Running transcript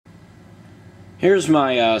Here's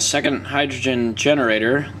my second hydrogen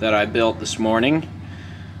generator that I built this morning.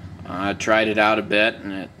 I tried it out a bit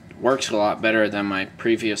and it works a lot better than my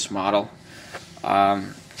previous model.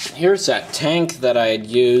 Here's that tank that I had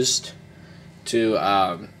used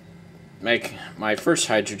to make my first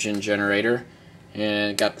hydrogen generator,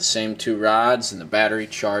 and got the same two rods and the battery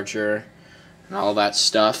charger and all that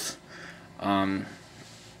stuff.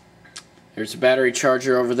 There's a battery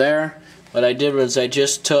charger over there. What I did was I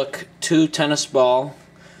just took two tennis ball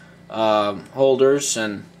holders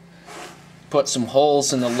and put some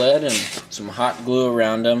holes in the lid and some hot glue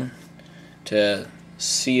around them to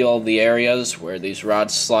seal the areas where these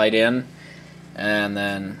rods slide in. And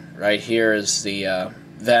then right here is the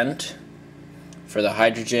vent for the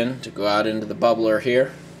hydrogen to go out into the bubbler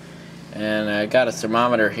here. And I got a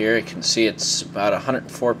thermometer here. You can see it's about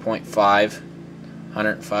 104.5.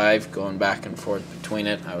 105, going back and forth between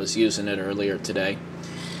it. I was using it earlier today.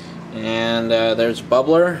 And there's a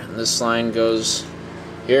bubbler. This line goes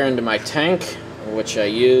here into my tank, which I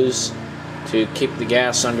use to keep the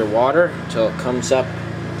gas underwater until it comes up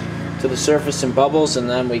to the surface and bubbles, and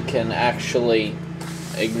then we can actually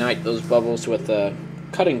ignite those bubbles with a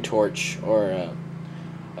cutting torch or a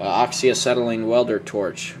oxyacetylene welder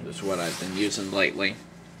torch is what I've been using lately.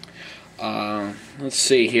 Let's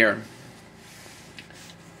see here.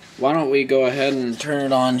 Why don't we go ahead and turn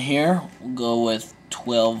it on here. We'll go with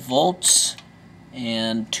 12 volts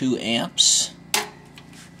and 2 amps. And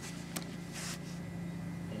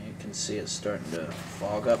you can see it's starting to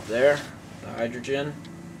fog up there, the hydrogen.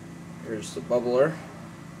 Here's the bubbler.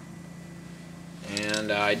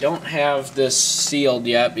 And I don't have this sealed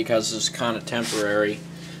yet because it's kind of temporary,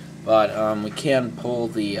 but we can pull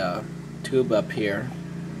the tube up here.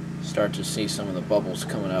 Start to see some of the bubbles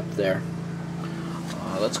coming up there.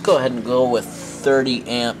 Let's go ahead and go with 30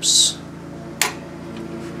 amps.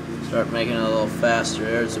 Start making it a little faster.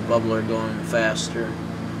 There's the bubbler going faster.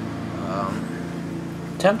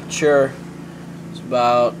 Temperature is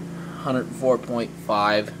about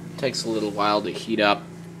 104.5. Takes a little while to heat up.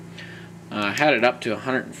 I had it up to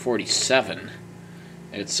 147.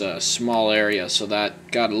 It's a small area, so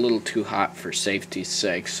that got a little too hot for safety's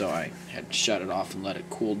sake, so I had to shut it off and let it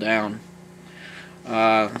cool down.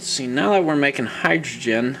 Let's see, now that we're making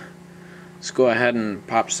hydrogen, let's go ahead and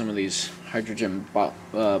pop some of these hydrogen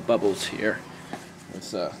bubbles here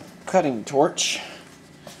with a cutting torch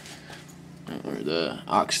or the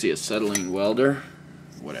oxyacetylene welder,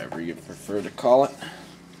 whatever you prefer to call it.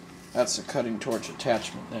 That's a cutting torch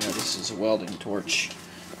attachment there. This is a welding torch.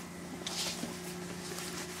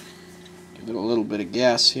 Give it a little bit of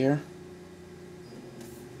gas here.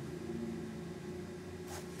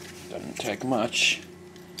 Doesn't take much.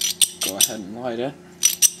 Go ahead and light it.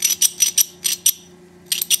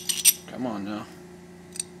 Come on now.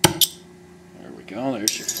 There we go.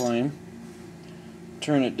 There's your flame.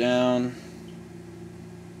 Turn it down.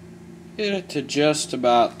 Get it to just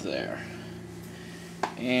about there.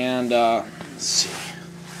 And let's see.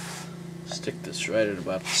 Stick this right at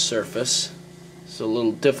about the surface. It's a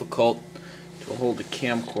little difficult to hold a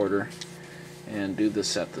camcorder and do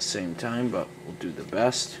this at the same time, but we'll do the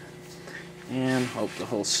best. And hope the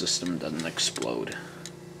whole system doesn't explode.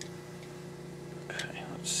 Okay,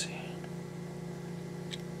 let's see.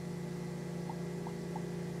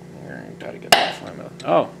 There, gotta get that flame out.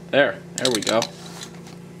 Oh, there we go. Let's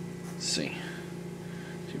see.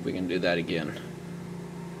 See if we can do that again.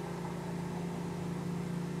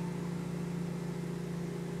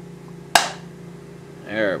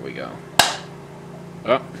 There we go.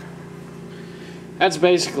 Oh, that's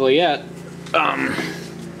basically it.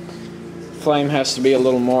 Flame has to be a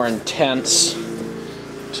little more intense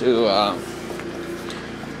to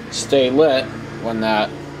stay lit when that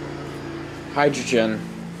hydrogen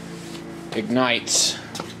ignites,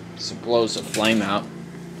 so it blows the flame out.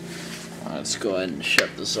 Let's go ahead and shut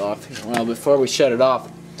this off here. Well, before we shut it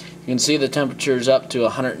off, you can see the temperature is up to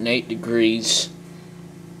 108 degrees.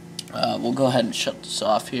 We'll go ahead and shut this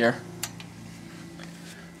off here.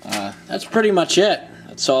 That's pretty much it.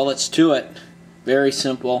 That's all that's to it. Very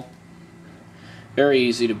simple. Very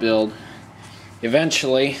easy to build.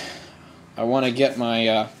 Eventually, I want to get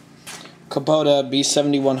my Kubota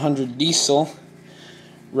B7100 diesel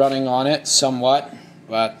running on it somewhat,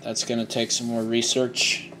 but that's going to take some more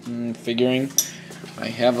research and figuring. I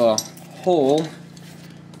have a hole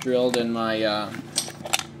drilled in my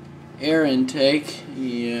air intake.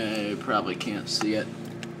 Yeah, you probably can't see it,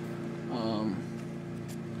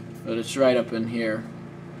 but it's right up in here.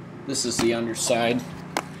 This is the underside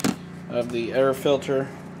of the air filter.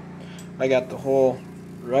 I got the hole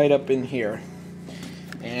right up in here,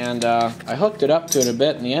 and I hooked it up to it a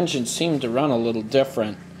bit, and the engine seemed to run a little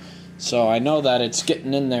different. So I know that it's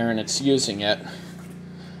getting in there and it's using it.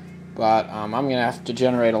 But I'm going to have to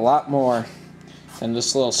generate a lot more than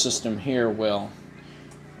this little system here will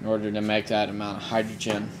in order to make that amount of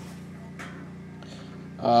hydrogen.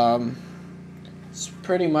 That's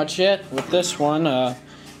pretty much it with this one.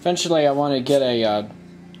 Eventually I want to get a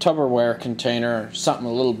Tupperware container or something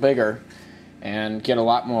a little bigger and get a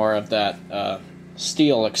lot more of that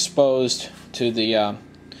steel exposed to the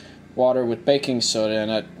water with baking soda in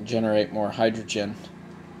it and generate more hydrogen.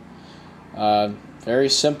 Very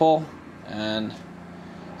simple, and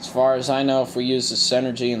as far as I know, if we use this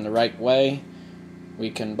energy in the right way,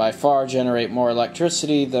 we can by far generate more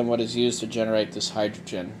electricity than what is used to generate this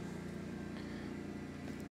hydrogen.